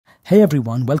Hey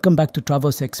everyone, welcome back to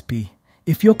Travels XP.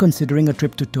 If you're considering a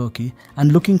trip to Turkey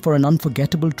and looking for an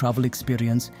unforgettable travel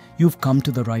experience, you've come to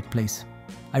the right place.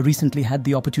 I recently had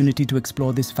the opportunity to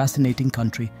explore this fascinating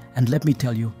country, and let me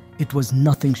tell you, it was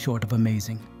nothing short of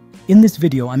amazing. In this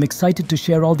video, I'm excited to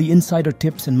share all the insider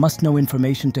tips and must-know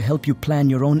information to help you plan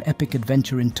your own epic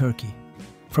adventure in Turkey.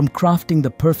 From crafting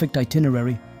the perfect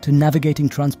itinerary to navigating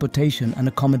transportation and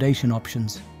accommodation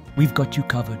options, we've got you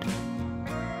covered.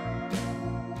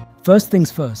 First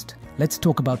things first, let's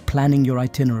talk about planning your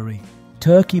itinerary.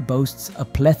 Turkey boasts a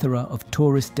plethora of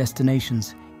tourist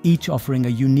destinations, each offering a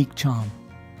unique charm.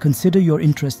 Consider your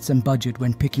interests and budget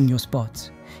when picking your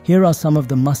spots. Here are some of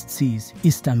the must-sees.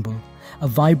 Istanbul, a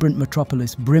vibrant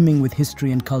metropolis brimming with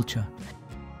history and culture.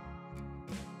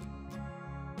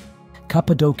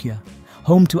 Cappadocia,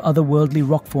 home to otherworldly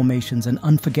rock formations and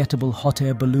unforgettable hot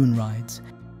air balloon rides.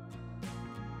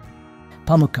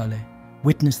 Pamukkale,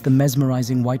 witness the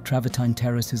mesmerizing white travertine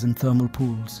terraces and thermal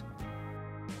pools.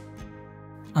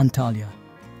 Antalya,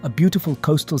 a beautiful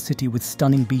coastal city with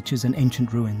stunning beaches and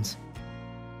ancient ruins.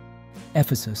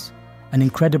 Ephesus, an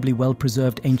incredibly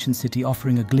well-preserved ancient city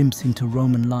offering a glimpse into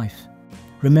Roman life.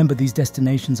 Remember, these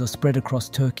destinations are spread across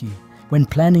Turkey. When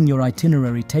planning your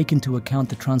itinerary, take into account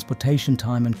the transportation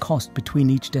time and cost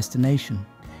between each destination.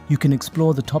 You can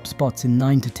explore the top spots in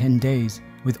 9 to 10 days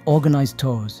with organized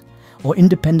tours, or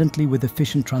independently with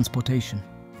efficient transportation.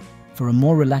 For a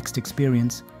more relaxed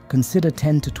experience, consider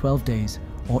 10 to 12 days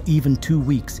or even 2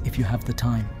 weeks if you have the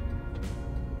time.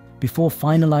 Before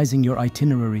finalizing your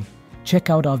itinerary,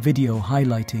 check out our video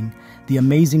highlighting the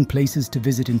amazing places to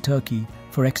visit in Turkey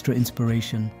for extra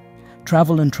inspiration.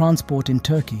 Travel and transport in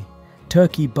Turkey.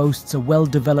 Turkey boasts a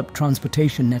well-developed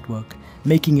transportation network,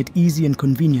 making it easy and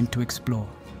convenient to explore.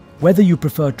 Whether you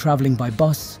prefer traveling by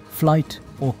bus, flight,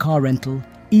 or car rental,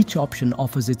 each option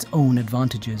offers its own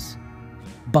advantages.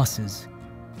 Buses.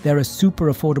 They're a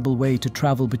super affordable way to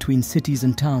travel between cities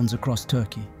and towns across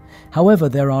Turkey. However,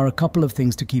 there are a couple of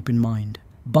things to keep in mind.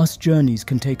 Bus journeys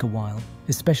can take a while,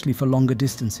 especially for longer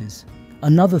distances.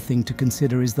 Another thing to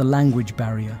consider is the language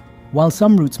barrier. While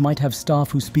some routes might have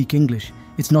staff who speak English,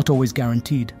 it's not always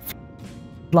guaranteed.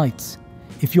 Flights.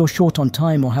 If you're short on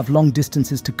time or have long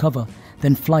distances to cover,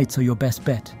 then flights are your best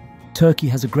bet. Turkey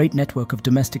has a great network of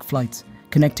domestic flights,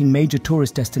 connecting major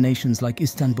tourist destinations like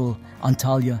Istanbul,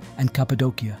 Antalya, and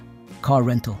Cappadocia. Car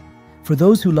rental. For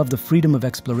those who love the freedom of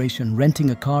exploration, renting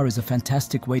a car is a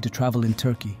fantastic way to travel in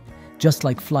Turkey. Just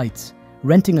like flights,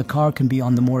 renting a car can be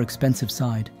on the more expensive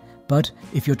side, but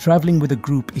if you're traveling with a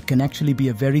group, it can actually be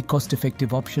a very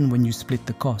cost-effective option when you split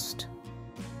the cost.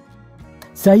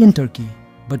 Stay in Turkey,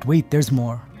 but wait, there's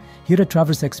more. Here at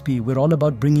Travels XP, we're all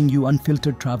about bringing you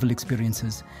unfiltered travel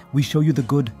experiences. We show you the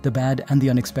good, the bad, and the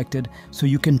unexpected, so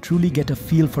you can truly get a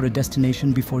feel for a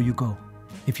destination before you go.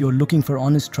 If you're looking for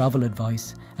honest travel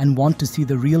advice and want to see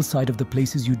the real side of the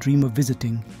places you dream of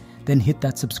visiting, then hit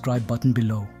that subscribe button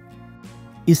below.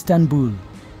 Istanbul.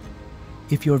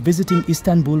 If you're visiting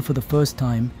Istanbul for the first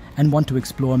time and want to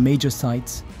explore major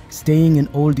sites, staying in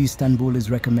Old Istanbul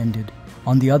is recommended.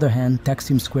 On the other hand,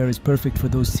 Taksim Square is perfect for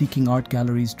those seeking art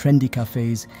galleries, trendy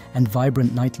cafes, and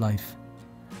vibrant nightlife.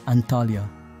 Antalya.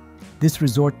 This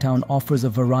resort town offers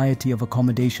a variety of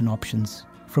accommodation options,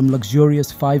 from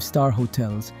luxurious 5-star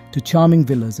hotels to charming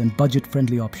villas and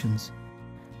budget-friendly options.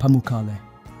 Pamukkale.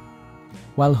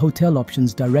 While hotel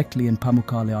options directly in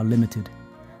Pamukkale are limited,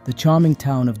 the charming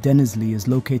town of Denizli is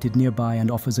located nearby and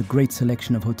offers a great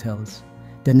selection of hotels.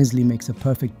 Denizli makes a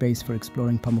perfect base for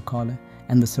exploring Pamukkale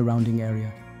and the surrounding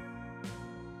area.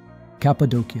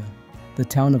 Cappadocia. The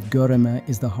town of Göreme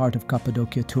is the heart of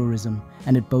Cappadocia tourism,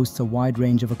 and it boasts a wide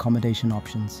range of accommodation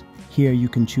options. Here you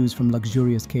can choose from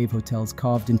luxurious cave hotels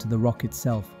carved into the rock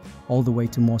itself, all the way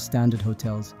to more standard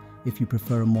hotels if you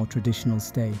prefer a more traditional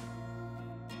stay.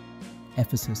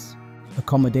 Ephesus.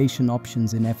 Accommodation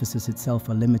options in Ephesus itself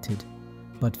are limited,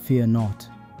 but fear not.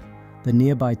 The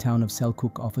nearby town of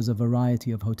Selçuk offers a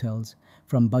variety of hotels,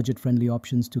 from budget-friendly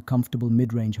options to comfortable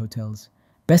mid-range hotels.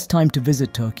 Best time to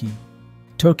visit Turkey.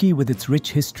 Turkey, with its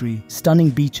rich history, stunning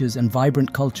beaches, and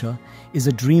vibrant culture, is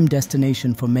a dream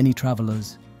destination for many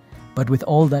travelers. But with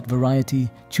all that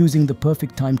variety, choosing the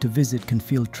perfect time to visit can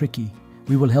feel tricky.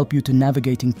 We will help you to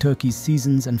navigating Turkey's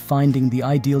seasons and finding the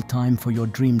ideal time for your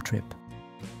dream trip.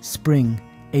 Spring,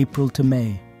 April to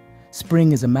May.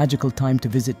 Spring is a magical time to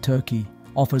visit Turkey,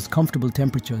 offers comfortable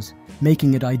temperatures,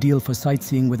 making it ideal for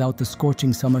sightseeing without the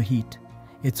scorching summer heat.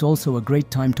 It's also a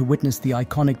great time to witness the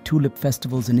iconic tulip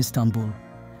festivals in Istanbul.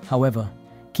 However,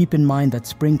 keep in mind that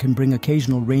spring can bring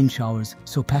occasional rain showers,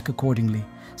 so pack accordingly.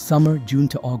 Summer, June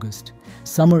to August.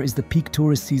 Summer is the peak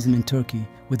tourist season in Turkey,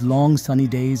 with long sunny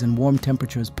days and warm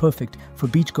temperatures perfect for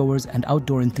beachgoers and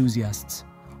outdoor enthusiasts.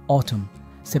 Autumn,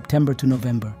 September to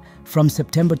November. From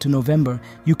September to November,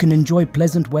 you can enjoy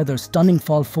pleasant weather, stunning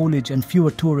fall foliage, and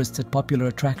fewer tourists at popular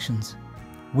attractions.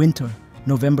 Winter,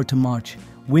 November to March.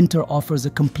 Winter offers a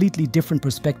completely different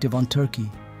perspective on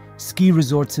Turkey. Ski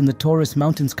resorts in the Taurus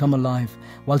Mountains come alive,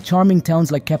 while charming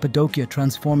towns like Cappadocia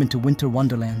transform into winter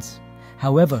wonderlands.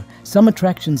 However, some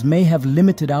attractions may have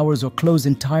limited hours or close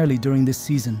entirely during this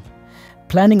season.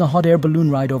 Planning a hot air balloon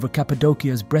ride over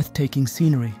Cappadocia's breathtaking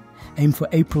scenery. Aim for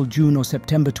April, June, or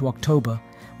September to October,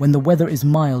 when the weather is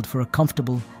mild, for a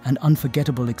comfortable and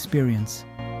unforgettable experience.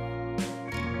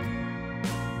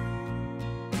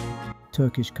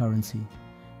 Turkish currency.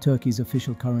 Turkey's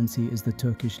official currency is the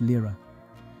Turkish lira.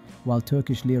 While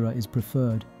Turkish lira is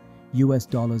preferred, US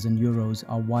dollars and euros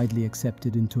are widely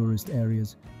accepted in tourist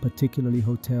areas, particularly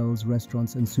hotels,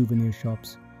 restaurants, and souvenir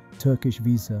shops. Turkish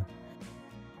visa.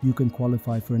 You can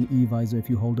qualify for an e-visa if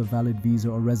you hold a valid visa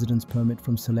or residence permit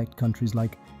from select countries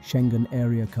like Schengen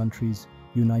area countries,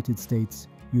 United States,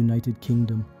 United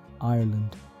Kingdom,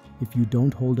 Ireland. If you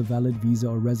don't hold a valid visa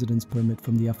or residence permit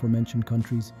from the aforementioned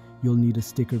countries, you'll need a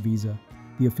sticker visa.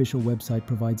 The official website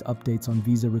provides updates on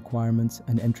visa requirements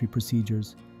and entry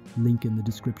procedures. Link in the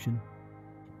description.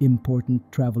 Important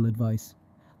travel advice.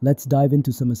 Let's dive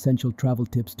into some essential travel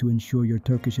tips to ensure your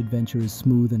Turkish adventure is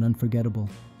smooth and unforgettable.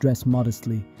 Dress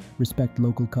modestly. Respect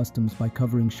local customs by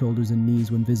covering shoulders and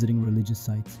knees when visiting religious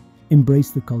sites.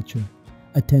 Embrace the culture.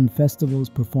 Attend festivals,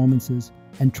 performances,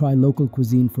 and try local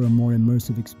cuisine for a more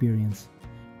immersive experience.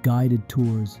 Guided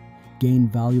tours. Gain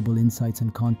valuable insights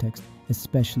and context,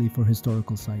 especially for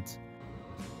historical sites.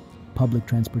 Public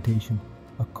transportation.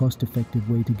 A cost-effective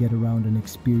way to get around and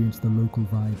experience the local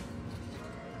vibe.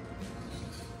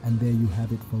 And there you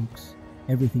have it, folks.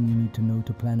 Everything you need to know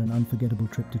to plan an unforgettable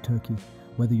trip to Turkey.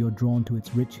 Whether you're drawn to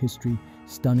its rich history,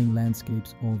 stunning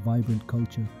landscapes, or vibrant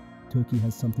culture, Turkey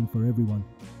has something for everyone.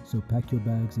 So pack your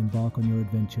bags, embark on your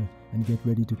adventure, and get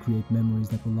ready to create memories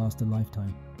that will last a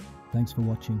lifetime. Thanks for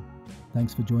watching.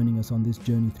 Thanks for joining us on this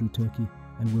journey through Turkey,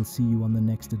 and we'll see you on the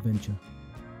next adventure.